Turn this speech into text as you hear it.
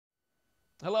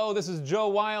Hello, this is Joe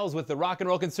Wiles with the Rock and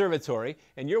Roll Conservatory,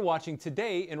 and you're watching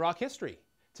Today in Rock History.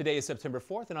 Today is September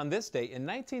 4th, and on this day in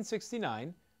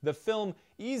 1969, the film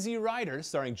Easy Rider,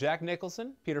 starring Jack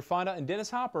Nicholson, Peter Fonda, and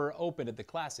Dennis Hopper, opened at the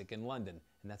Classic in London,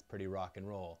 and that's pretty rock and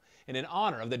roll. And in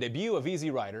honor of the debut of Easy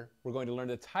Rider, we're going to learn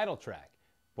the title track,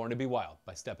 Born to be Wild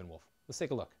by Steppenwolf. Let's take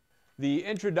a look. The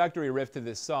introductory riff to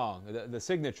this song, the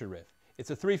signature riff, it's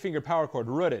a three-finger power chord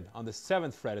rooted on the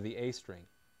 7th fret of the A string.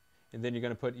 And then you're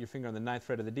going to put your finger on the 9th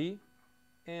fret of the D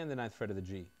and the 9th fret of the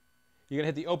G. You're going to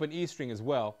hit the open E string as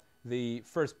well. The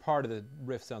first part of the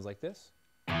riff sounds like this.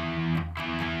 And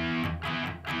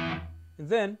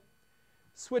then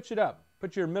switch it up.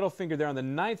 Put your middle finger there on the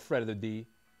 9th fret of the D,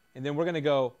 and then we're going to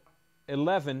go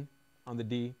 11 on the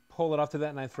D, pull it off to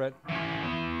that 9th fret.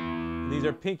 And these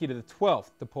are pinky to the 12th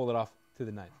to pull it off to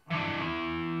the 9th.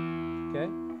 Okay?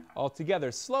 All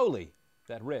together, slowly,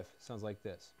 that riff sounds like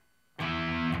this.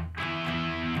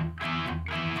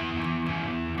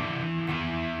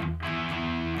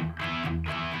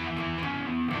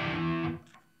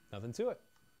 Nothing to it.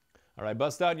 All right,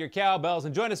 bust out your cowbells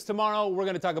and join us tomorrow. We're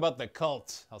going to talk about the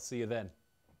cult. I'll see you then.